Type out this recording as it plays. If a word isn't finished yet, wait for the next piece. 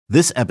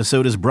This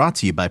episode is brought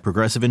to you by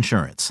Progressive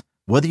Insurance.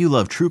 Whether you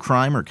love true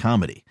crime or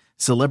comedy,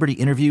 celebrity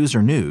interviews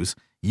or news,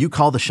 you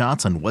call the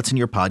shots on what's in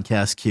your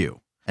podcast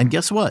queue. And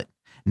guess what?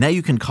 Now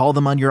you can call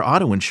them on your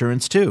auto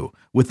insurance too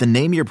with the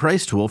Name Your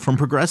Price tool from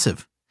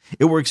Progressive.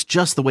 It works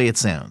just the way it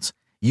sounds.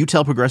 You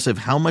tell Progressive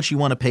how much you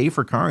want to pay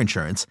for car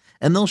insurance,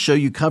 and they'll show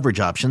you coverage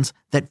options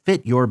that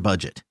fit your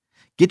budget.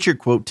 Get your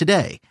quote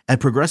today at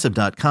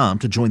Progressive.com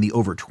to join the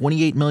over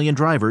 28 million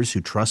drivers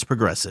who trust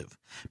Progressive.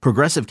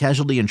 Progressive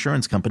Casualty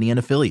Insurance Company and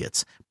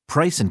Affiliates.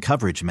 Price and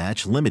coverage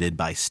match limited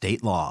by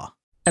state law.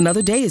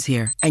 Another day is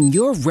here, and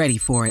you're ready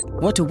for it.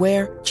 What to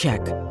wear?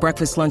 Check.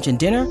 Breakfast, lunch, and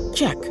dinner?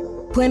 Check.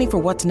 Planning for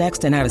what's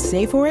next and how to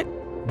save for it?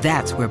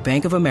 That's where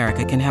Bank of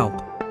America can help.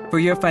 For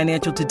your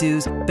financial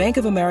to-dos, Bank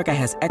of America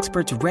has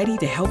experts ready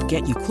to help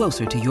get you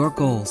closer to your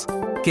goals.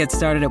 Get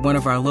started at one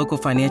of our local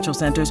financial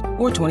centers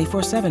or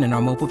 24/7 in our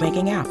mobile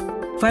banking app.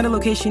 Find a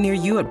location near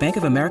you at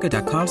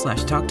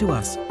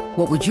bankofamerica.com/talktous.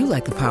 What would you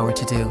like the power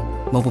to do?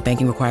 Mobile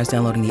banking requires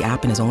downloading the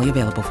app and is only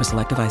available for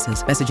select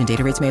devices. Message and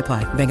data rates may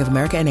apply. Bank of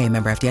America N.A.,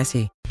 member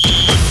FDIC.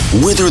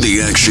 Whether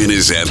the action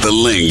is at the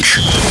link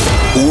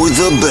or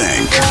the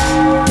bank,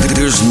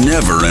 there's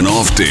never an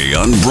off day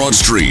on Broad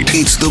Street.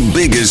 It's the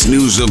biggest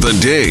news of the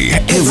day,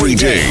 every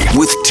day,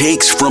 with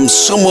takes from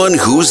someone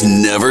who's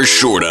never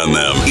short on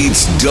them.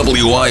 It's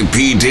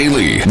WIP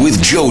Daily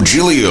with Joe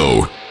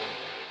Giglio.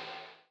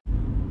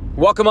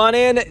 Welcome on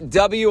in,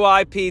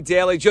 WIP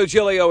Daily. Joe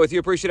Giglio with you.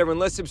 Appreciate everyone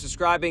listening,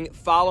 subscribing,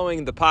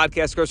 following the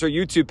podcast. Go to our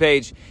YouTube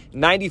page,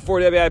 94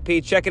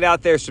 WIP. Check it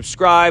out there.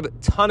 Subscribe.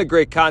 Ton of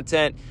great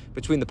content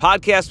between the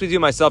podcast we do,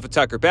 myself and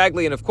Tucker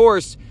Bagley. And, of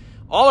course,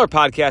 all our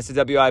podcasts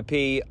at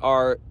WIP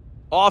are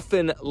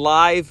often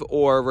live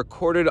or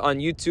recorded on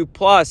YouTube,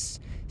 plus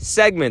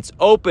segments,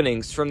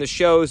 openings from the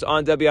shows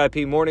on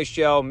WIP morning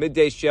show,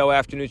 midday show,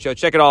 afternoon show.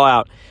 Check it all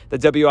out, the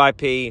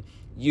WIP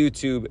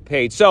YouTube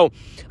page. So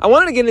I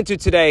wanted to get into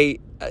today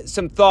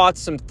some thoughts,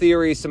 some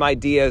theories, some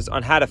ideas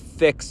on how to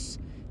fix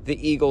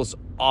the Eagles'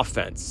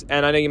 offense.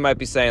 And I know you might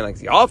be saying, like,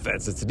 the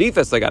offense, it's the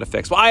defense they got to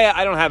fix. Well,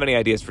 I don't have any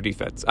ideas for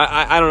defense.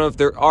 I don't know if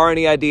there are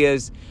any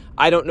ideas.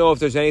 I don't know if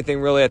there's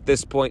anything really at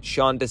this point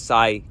Sean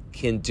Desai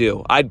can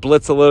do. I'd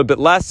blitz a little bit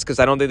less because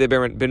I don't think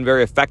they've been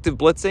very effective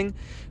blitzing.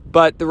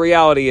 But the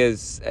reality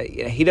is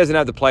he doesn't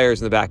have the players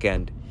in the back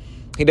end.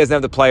 He doesn't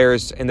have the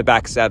players in the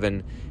back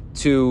seven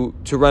to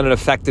run an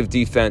effective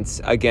defense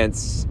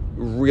against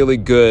really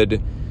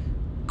good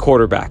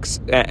quarterbacks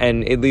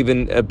and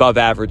even above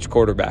average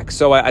quarterbacks.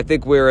 So I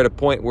think we're at a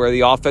point where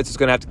the offense is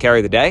going to have to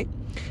carry the day,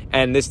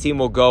 and this team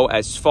will go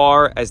as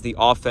far as the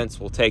offense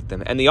will take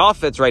them. And the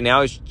offense right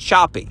now is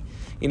choppy.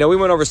 You know, we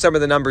went over some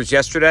of the numbers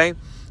yesterday.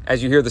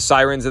 As you hear the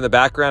sirens in the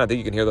background, I think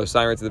you can hear those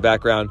sirens in the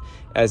background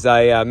as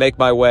I make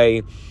my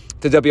way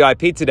to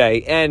WIP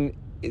today. And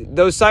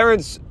those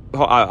sirens,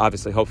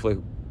 obviously, hopefully,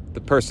 the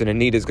person in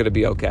need is going to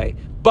be okay.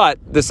 But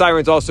the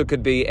sirens also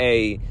could be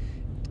a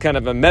kind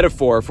of a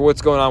metaphor for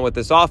what's going on with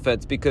this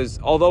offense, because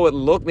although it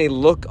may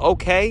look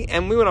okay,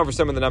 and we went over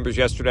some of the numbers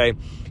yesterday,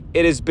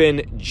 it has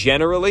been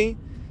generally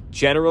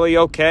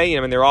okay. I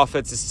mean, their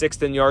offense is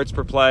 6th in yards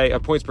per play,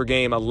 points per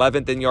game,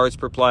 11th in yards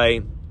per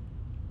play,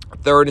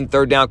 3rd and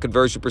third down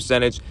conversion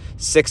percentage,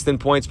 6th in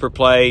points per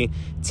play,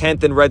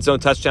 10th in red zone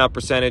touchdown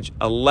percentage,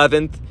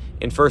 11th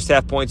in first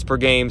half points per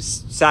game,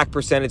 sack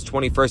percentage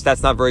 21st.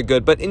 That's not very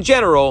good. But in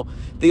general,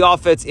 the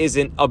offense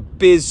isn't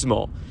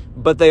abysmal.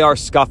 But they are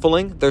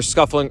scuffling. They're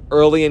scuffling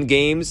early in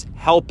games,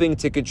 helping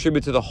to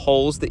contribute to the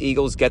holes the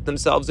Eagles get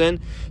themselves in.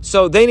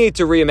 So they need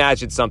to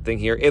reimagine something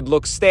here. It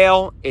looks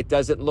stale. It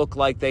doesn't look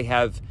like they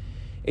have...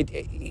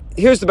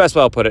 Here's the best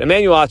way I'll put it.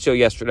 Emmanuel Acho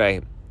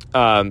yesterday,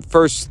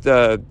 first,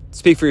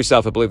 Speak for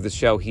Yourself, I believe the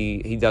show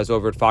he does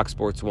over at Fox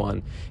Sports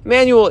 1.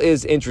 Emmanuel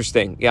is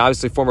interesting. Yeah,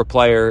 obviously former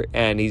player,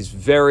 and he's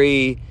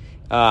very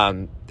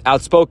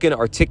outspoken,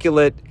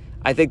 articulate.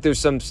 I think there's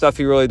some stuff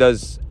he really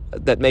does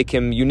that make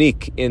him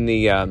unique in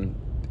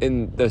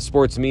the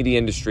sports media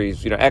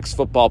industries. You know,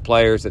 ex-football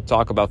players that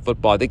talk about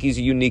football. I think he's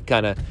a unique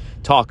kind of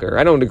talker.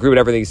 I don't agree with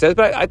everything he says,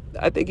 but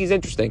I think he's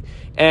interesting.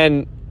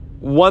 And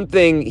one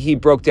thing he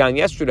broke down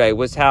yesterday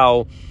was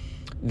how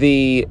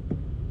the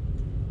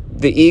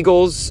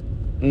Eagles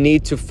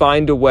need to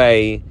find a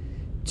way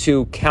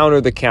to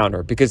counter the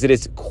counter, because it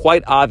is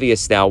quite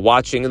obvious now,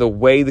 watching the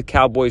way the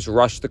Cowboys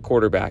rushed the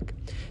quarterback,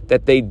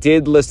 that they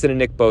did listen to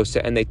Nick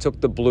Bosa and they took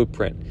the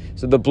blueprint.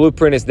 So the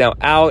blueprint is now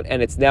out,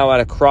 and it's now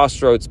at a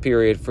crossroads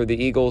period for the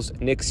Eagles,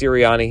 Nick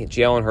Sirianni,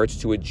 Jalen Hurts,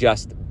 to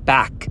adjust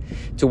back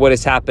to what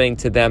is happening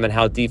to them and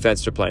how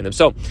defense are playing them.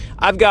 So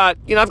I've got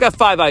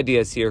 5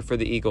 ideas here for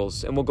the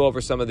Eagles, and we'll go over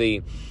some of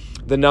the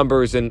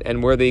numbers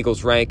and where the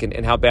Eagles rank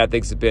and how bad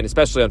things have been,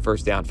 especially on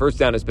first down. First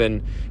down has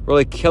been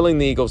really killing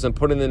the Eagles and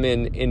putting them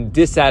in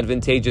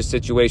disadvantageous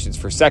situations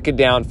for second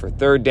down, for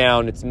third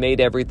down. It's made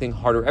everything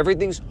harder.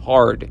 Everything's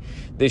hard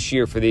this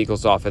year for the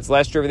Eagles offense.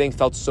 Last year, everything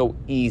felt so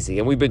easy,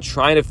 and we've been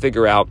trying to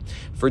figure out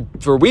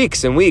for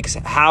weeks and weeks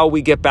how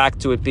we get back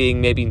to it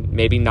being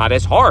maybe not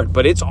as hard,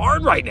 but it's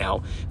hard right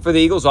now for the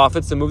Eagles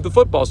offense to move the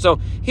football. So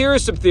here are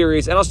some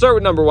theories, and I'll start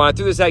with number one. I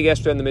threw this out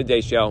yesterday on the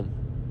midday show.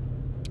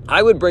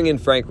 I would bring in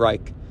Frank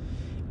Reich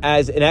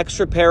as an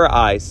extra pair of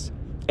eyes,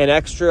 an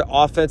extra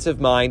offensive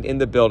mind in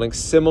the building,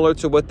 similar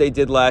to what they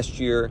did last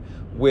year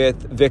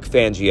with Vic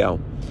Fangio.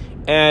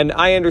 And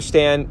I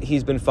understand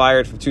he's been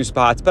fired from 2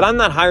 spots, but I'm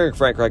not hiring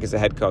Frank Reich as a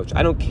head coach.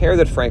 I don't care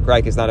that Frank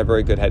Reich is not a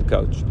very good head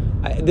coach.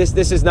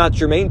 This is not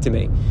germane to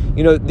me.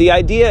 The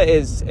idea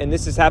is, and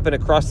this has happened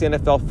across the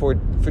NFL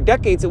for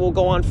decades, it will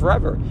go on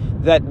forever,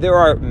 that there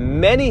are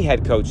many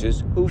head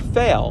coaches who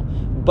fail,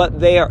 but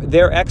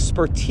their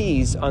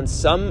expertise on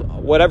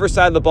whatever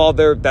side of the ball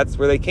that's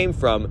where they came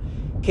from,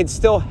 can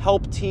still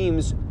help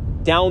teams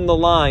down the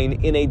line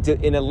in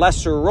a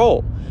lesser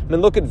role. I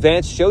mean, look at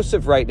Vance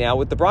Joseph right now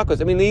with the Broncos.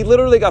 I mean, he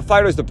literally got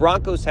fired as the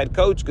Broncos head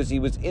coach because he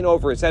was in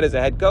over his head as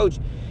a head coach,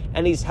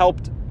 and he's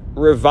helped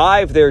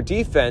revive their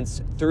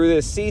defense through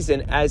this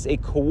season as a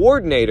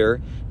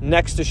coordinator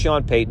next to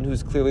Sean Payton,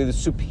 who's clearly the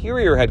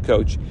superior head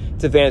coach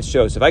to Vance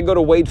Joseph. I can go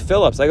to Wade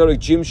Phillips. I go to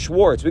Jim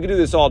Schwartz. We could do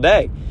this all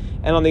day.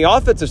 And on the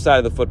offensive side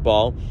of the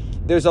football,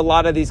 there's a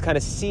lot of these kind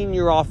of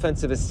senior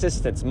offensive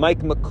assistants. Mike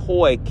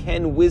McCoy,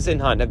 Ken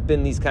Wisenhunt have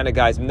been these kind of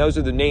guys. I mean, those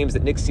are the names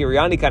that Nick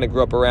Sirianni kind of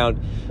grew up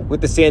around with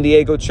the San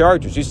Diego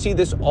Chargers. You see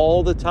this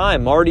all the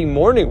time. Marty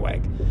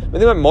Mornhinweg. I mean,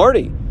 think about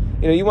Marty.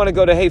 You want to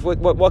go to, hey,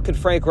 what could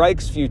Frank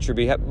Reich's future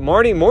be?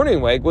 Marty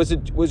Mornhinweg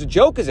was a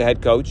joke as a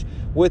head coach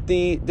with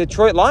the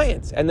Detroit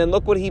Lions. And then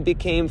look what he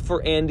became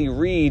for Andy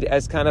Reid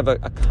as kind of a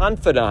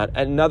confidant,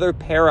 another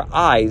pair of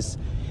eyes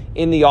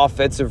in the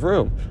offensive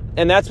room.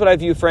 And that's what I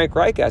view Frank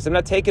Reich as. I'm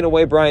not taking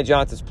away Brian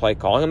Johnson's play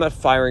calling. I'm not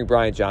firing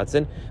Brian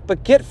Johnson.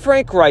 But get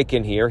Frank Reich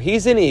in here.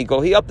 He's an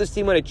Eagle. He helped this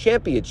team win a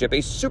championship,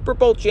 a Super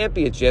Bowl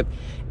championship.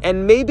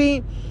 And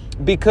maybe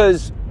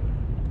because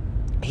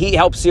he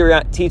helped teach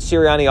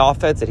Sirianni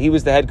offense, that he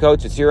was the head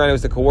coach and Sirianni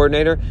was the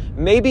coordinator,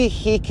 maybe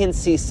he can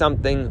see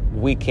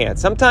something we can't.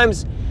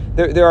 Sometimes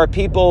there are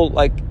people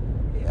like,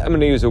 I'm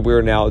going to use a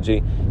weird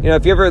analogy.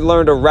 If you ever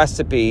learned a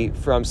recipe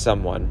from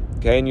someone,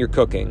 okay, and you're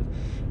cooking,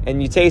 and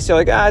you taste it,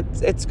 like,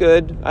 it's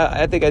good.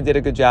 I think I did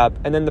a good job.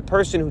 And then the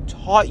person who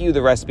taught you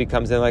the recipe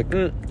comes in like,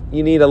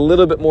 you need a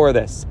little bit more of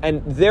this.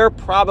 And they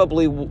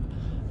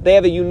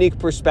have a unique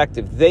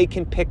perspective. They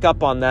can pick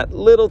up on that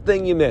little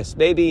thing you missed.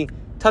 Maybe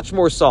touch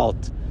more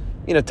salt,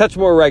 touch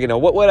more oregano,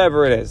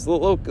 whatever it is. A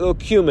little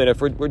cumin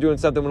if we're doing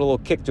something with a little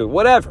kick to it,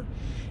 whatever.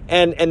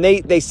 And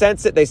they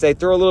sense it. They say,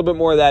 throw a little bit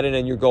more of that in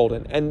and you're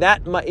golden. And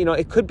that might,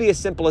 it could be as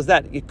simple as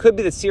that. It could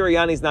be that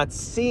Sirianni's not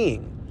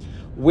seeing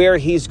where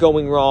he's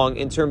going wrong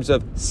in terms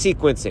of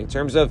sequencing, in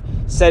terms of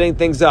setting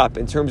things up,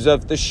 in terms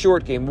of the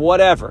short game,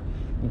 whatever.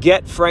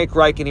 Get Frank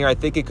Reich in here. I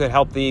think it could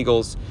help the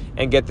Eagles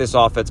and get this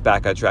offense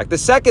back on track. The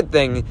second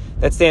thing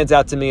that stands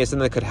out to me as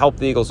something that could help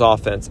the Eagles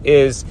offense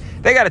is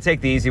they got to take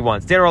the easy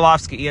ones. Dan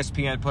Orlovsky,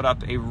 ESPN, put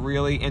up a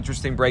really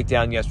interesting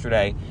breakdown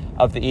yesterday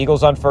of the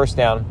Eagles on first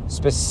down,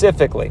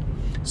 specifically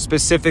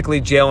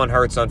Jalen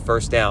Hurts on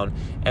first down,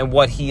 and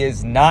what he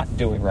is not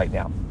doing right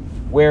now,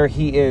 where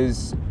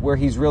he's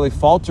really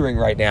faltering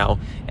right now,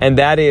 and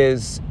that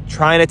is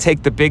trying to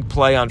take the big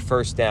play on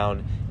first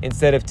down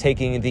instead of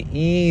taking the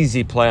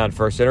easy play on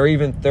first down or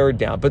even third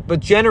down. But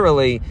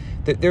generally,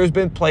 there's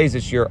been plays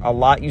this year, a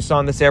lot you saw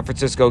in the San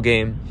Francisco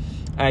game,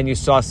 and you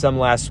saw some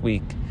last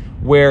week,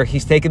 where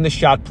he's taking the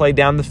shot play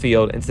down the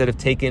field instead of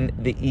taking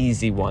the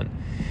easy one.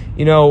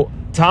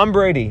 Tom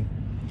Brady,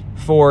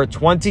 for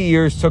 20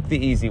 years, took the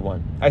easy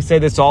one. I say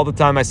this all the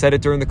time. I said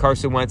it during the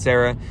Carson Wentz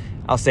era.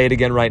 I'll say it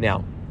again right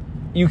now.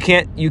 You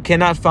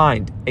cannot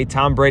find a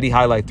Tom Brady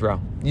highlight throw.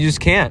 You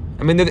just can't.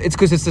 I mean, it's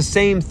because it's the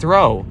same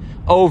throw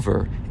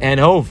over and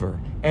over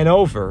and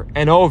over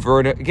and over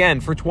and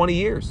again for 20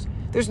 years.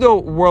 There's no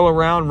whirl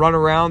around, run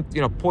around,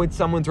 point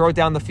someone, throw it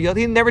down the field.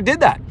 He never did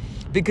that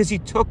because he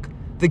took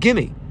the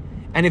gimme.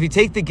 And if you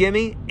take the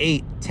gimme,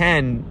 8,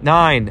 10,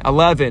 9,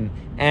 11,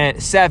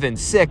 and 7,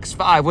 6,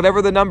 5,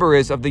 whatever the number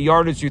is of the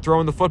yardage you throw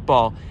in the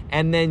football,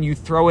 and then you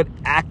throw it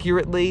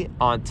accurately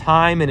on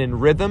time and in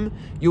rhythm,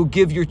 you'll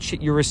give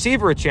your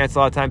receiver a chance a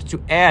lot of times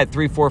to add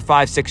 3, 4,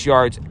 5, 6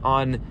 yards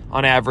on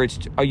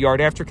average a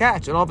yard after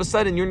catch. And all of a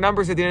sudden, your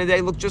numbers at the end of the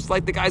day look just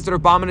like the guys that are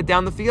bombing it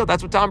down the field.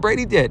 That's what Tom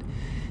Brady did.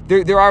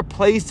 There are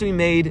plays to be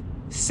made,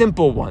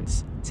 simple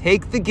ones.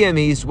 Take the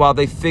gimmies while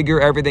they figure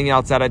everything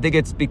else out. I think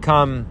it's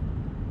become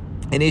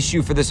an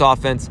issue for this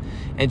offense,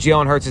 and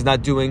Jalen Hurts is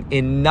not doing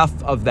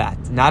enough of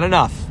that. Not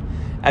enough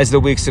as the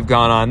weeks have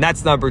gone on.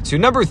 That's number 2.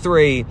 Number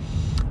 3,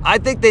 I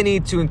think they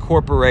need to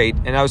incorporate,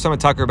 and I was talking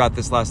to Tucker about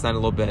this last night a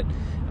little bit.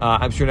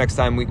 I'm sure next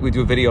time we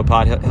do a video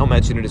pod, he'll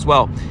mention it as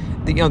well.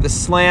 The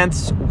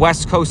slants,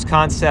 West Coast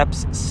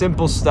concepts,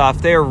 simple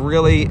stuff. They are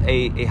really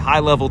a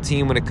high-level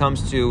team when it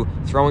comes to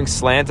throwing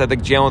slants. I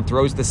think Jalen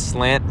throws the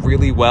slant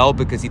really well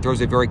because he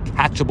throws a very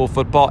catchable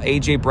football.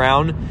 A.J.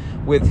 Brown,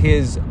 with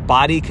his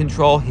body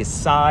control, his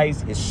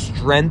size, his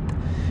strength,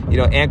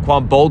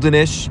 Anquan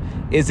Boldenish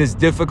is as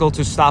difficult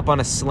to stop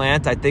on a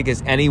slant, I think,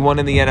 as anyone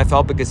in the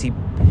NFL because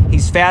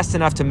he's fast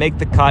enough to make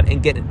the cut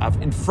and get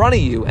in front of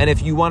you. And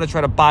if you want to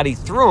try to body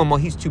through him, well,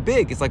 he's too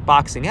big. It's like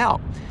boxing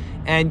out.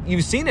 And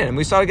you've seen it, and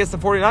we saw it against the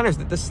 49ers,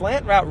 that the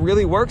slant route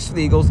really works for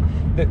the Eagles.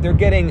 That they're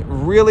getting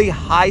really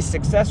high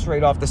success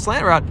rate off the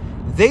slant route.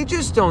 they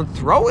just don't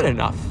throw it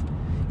enough.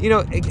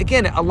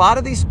 Again, a lot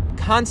of these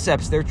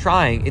concepts they're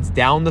trying, it's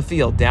down the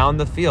field.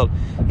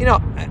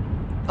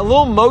 A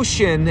little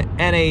motion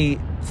and a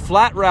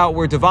flat route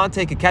where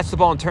Devontae could catch the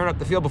ball and turn up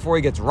the field before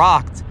he gets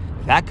rocked,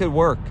 that could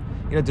work.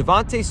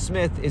 Devontae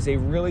Smith is a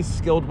really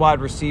skilled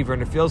wide receiver,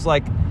 and it feels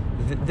like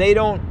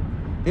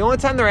the only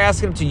time they're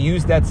asking him to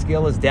use that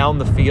skill is down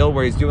the field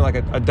where he's doing like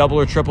a double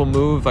or triple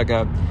move, like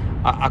a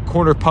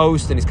corner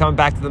post, and he's coming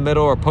back to the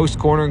middle, or post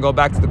corner and go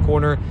back to the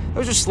corner.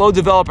 Those are slow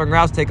developing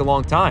routes, take a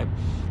long time.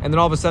 And then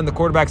all of a sudden the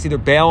quarterback's either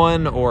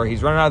bailing or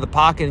he's running out of the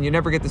pocket, and you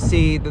never get to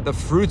see the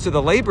fruits of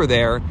the labor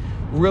there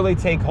really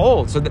take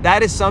hold. So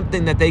that is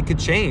something that they could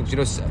change.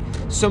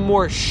 Some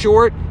more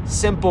short,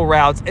 simple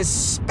routes,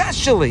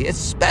 especially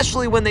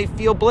when they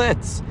feel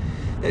blitz.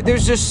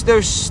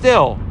 There's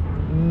still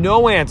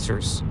no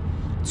answers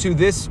to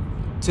this,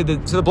 to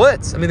the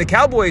blitz. I mean, the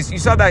Cowboys, you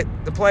saw the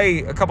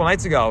play a couple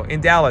nights ago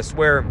in Dallas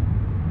where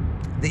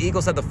the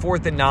Eagles had the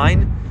 4th and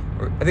 9.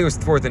 I think it was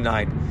 4th and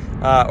 9,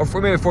 or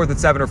maybe 4th and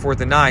 7 or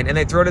 4th and 9, and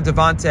they throw to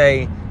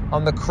Devontae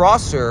on the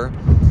crosser.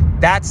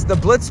 That's the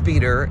blitz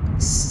beater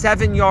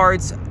 7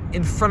 yards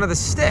in front of the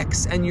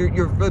sticks, and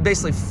you're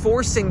basically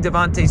forcing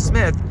Devontae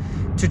Smith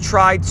to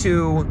try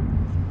to,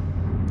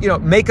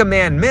 make a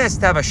man miss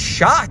to have a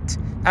shot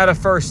at a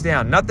first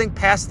down. Nothing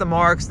past the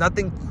marks,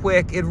 nothing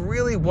quick. It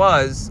really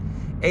was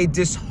a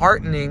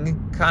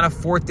disheartening kind of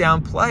 4th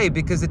down play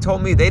because it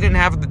told me they didn't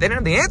have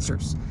the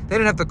answers. They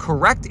didn't have the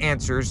correct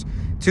answers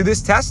to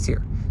this test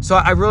here. So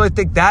I really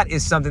think that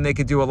is something they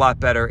could do a lot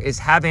better, is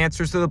have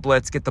answers to the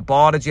blitz, get the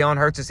ball out of Jalen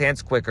Hurts'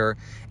 hands quicker,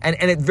 and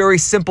it's very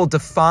simple to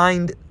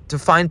find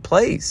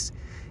plays.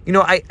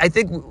 I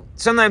think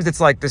sometimes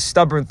it's like this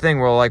stubborn thing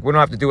where like we don't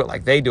have to do it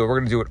like they do it. We're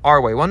going to do it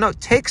our way. Well, no,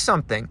 take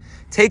something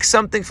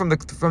from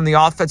the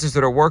offenses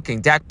that are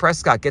working. Dak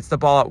Prescott gets the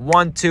ball at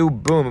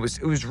 1-2, boom.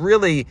 It was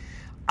really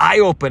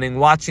eye-opening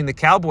watching the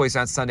Cowboys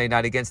on Sunday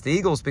night against the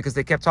Eagles because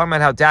they kept talking about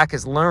how Dak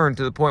has learned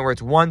to the point where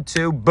it's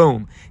 1-2,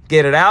 boom.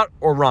 Get it out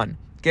or run.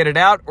 Get it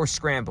out or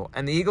scramble.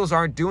 And the Eagles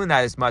aren't doing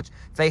that as much.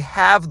 They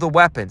have the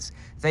weapons.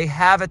 They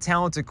have a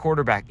talented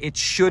quarterback. It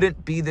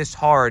shouldn't be this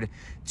hard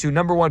to,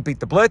 number one, beat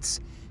the blitz.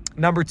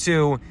 Number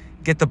two,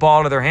 get the ball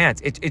out of their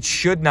hands.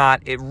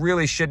 It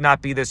really should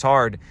not be this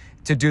hard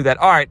to do that.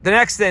 All right, the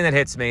next thing that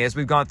hits me as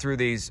we've gone through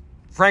these,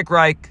 Frank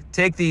Reich,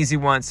 take the easy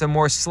one, some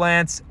more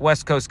slants,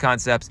 West Coast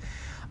concepts.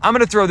 I'm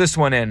going to throw this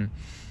one in.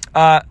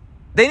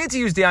 They need to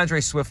use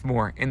DeAndre Swift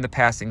more in the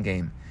passing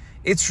game.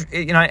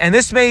 And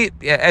this may,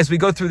 as we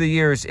go through the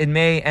years, it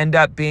may end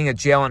up being a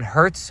Jalen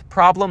Hurts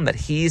problem that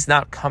he's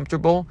not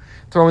comfortable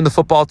throwing the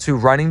football to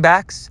running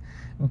backs.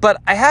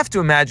 But I have to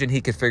imagine he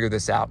could figure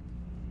this out.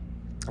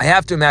 I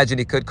have to imagine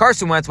he could.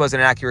 Carson Wentz was an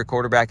accurate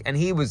quarterback, and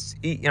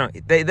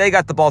they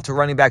got the ball to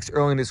running backs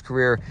early in his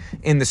career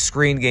in the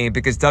screen game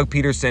because Doug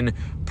Peterson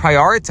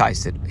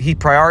prioritized it. He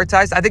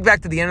prioritized, I think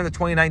back to the end of the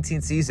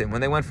 2019 season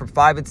when they went from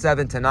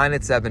 5-7 to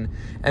 9-7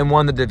 and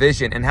won the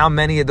division, and how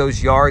many of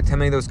those yards, how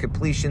many of those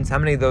completions, how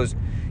many of those,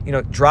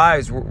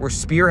 drives were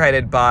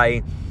spearheaded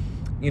by,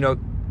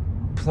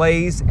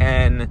 plays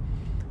and,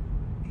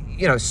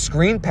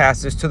 screen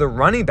passes to the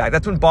running back.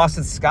 That's when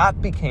Boston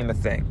Scott became a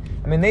thing.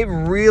 I mean, they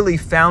really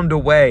found a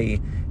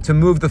way to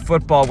move the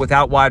football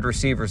without wide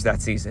receivers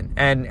that season.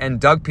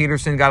 And Doug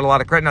Peterson got a lot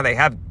of credit. Now they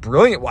have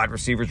brilliant wide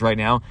receivers right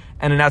now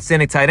and an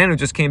outstanding tight end who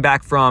just came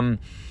back from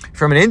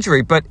an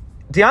injury. But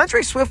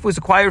DeAndre Swift was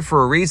acquired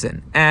for a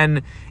reason.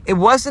 And it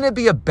wasn't to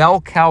be a bell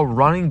cow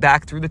running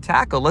back through the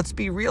tackle. Let's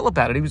be real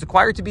about it. He was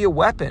acquired to be a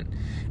weapon.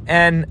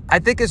 And I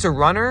think as a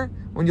runner,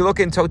 when you look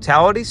in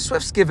totality,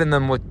 Swift's given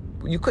them what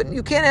you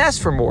can't ask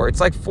for more.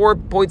 It's like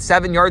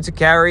 4.7 yards a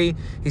carry.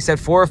 He said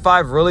 4 or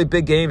 5 really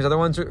big games. Other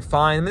ones are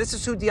fine. I mean, this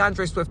is who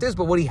DeAndre Swift is.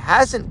 But what he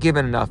hasn't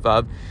given enough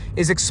of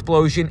is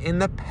explosion in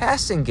the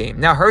passing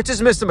game. Now, Hurts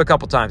has missed him a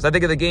couple times. I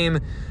think of the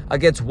game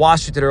against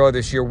Washington earlier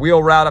this year.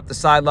 Wheel route up the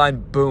sideline.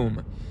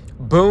 Boom.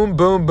 Boom,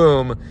 boom,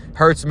 boom.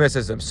 Hurts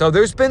misses him. So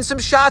there's been some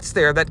shots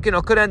there that could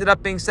have ended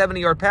up being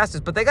 70-yard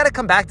passes. But they got to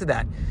come back to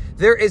that.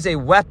 There is a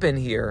weapon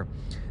here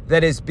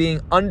that is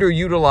being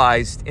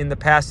underutilized in the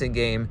passing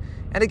game.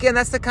 And again,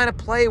 that's the kind of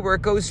play where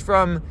it goes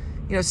from,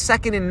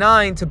 2nd and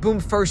 9 to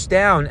boom, first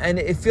down. And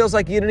it feels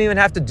like you didn't even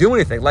have to do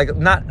anything, like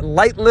not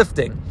light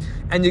lifting.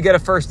 And you get a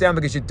first down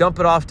because you dump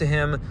it off to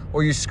him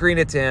or you screen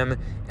it to him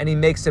and he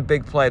makes a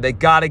big play. They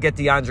got to get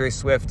DeAndre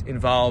Swift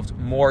involved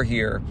more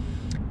here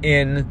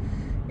in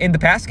the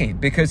pass game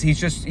because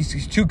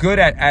he's too good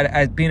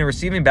at being a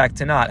receiving back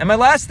to not. And my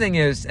last thing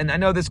is, and I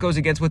know this goes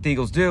against what the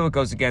Eagles do, it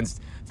goes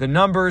against the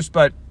numbers,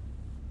 but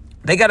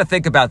they got to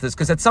think about this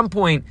because at some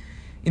point,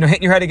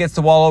 hitting your head against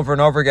the wall over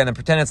and over again and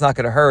pretend it's not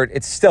going to hurt,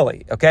 it's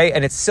silly, okay?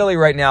 And it's silly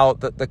right now,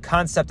 the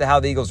concept of how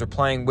the Eagles are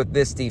playing with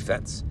this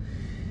defense.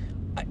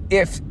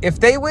 If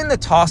they win the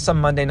toss on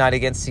Monday night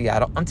against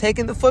Seattle, I'm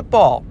taking the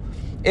football.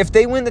 If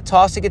they win the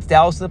toss against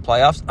Dallas in the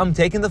playoffs, I'm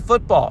taking the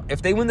football.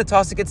 If they win the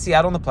toss against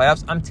Seattle in the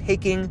playoffs, I'm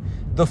taking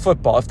the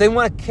football. If they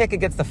want to kick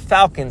against the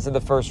Falcons in the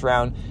first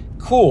round,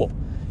 cool.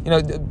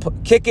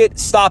 Kick it,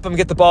 stop them,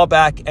 get the ball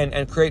back,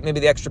 and create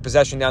maybe the extra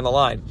possession down the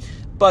line.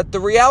 But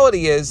the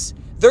reality is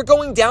they're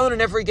going down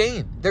in every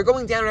game. They're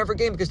going down in every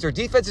game because their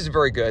defense is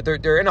very good.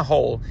 They're in a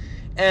hole.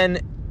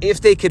 And if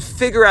they could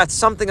figure out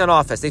something on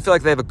offense, they feel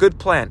like they have a good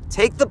plan.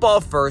 Take the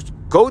ball first,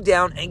 go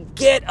down, and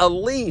get a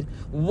lead.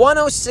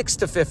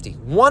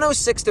 106-50.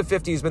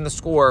 106-50 has been the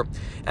score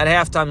at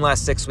halftime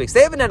last 6 weeks.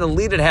 They haven't had a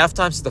lead at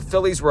halftime since the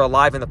Phillies were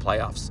alive in the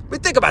playoffs. I mean,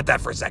 think about that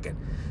for a second.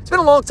 It's been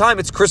a long time.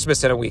 It's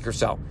Christmas in a week or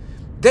so.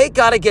 They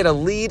got to get a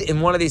lead in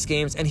one of these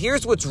games. And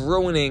here's what's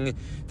ruining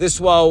this.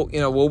 Well,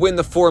 we'll win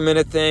the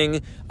 4-minute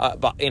thing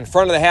in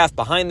front of the half,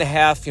 behind the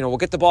half. We'll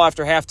get the ball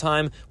after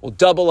halftime. We'll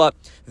double up.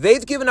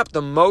 They've given up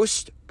the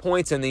most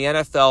points in the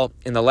NFL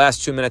in the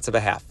last 2 minutes of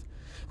a half.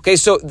 Okay,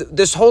 so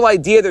this whole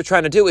idea they're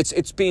trying to do,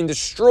 it's being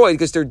destroyed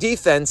because their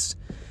defense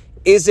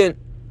isn't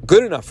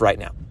good enough right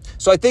now.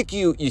 So I think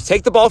you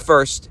take the ball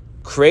first,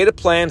 create a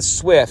plan,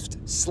 swift,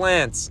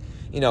 slants,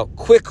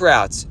 quick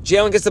routes.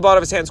 Jalen gets the ball out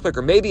of his hands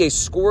quicker. Maybe a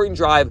scoring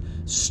drive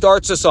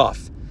starts us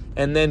off.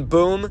 And then,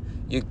 boom,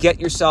 you get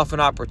yourself an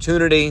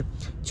opportunity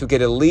to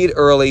get a lead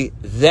early.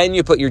 Then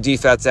you put your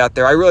defense out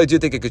there. I really do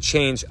think it could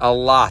change a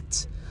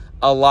lot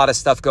of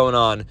stuff going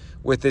on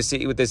with this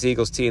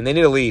Eagles team. They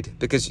need a lead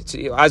because,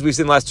 as we've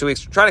seen the last 2 weeks,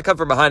 trying to come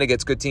from behind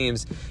against good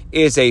teams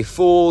is a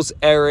fool's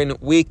errand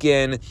week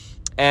in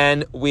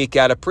and week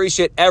out.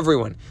 Appreciate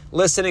everyone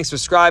listening,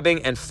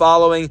 subscribing, and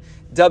following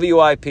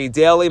WIP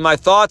Daily. My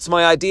thoughts,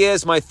 my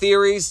ideas, my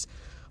theories,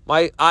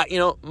 my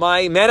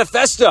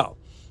manifesto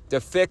to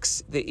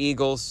fix the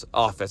Eagles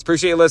offense.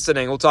 Appreciate you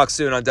listening. We'll talk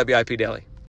soon on WIP Daily.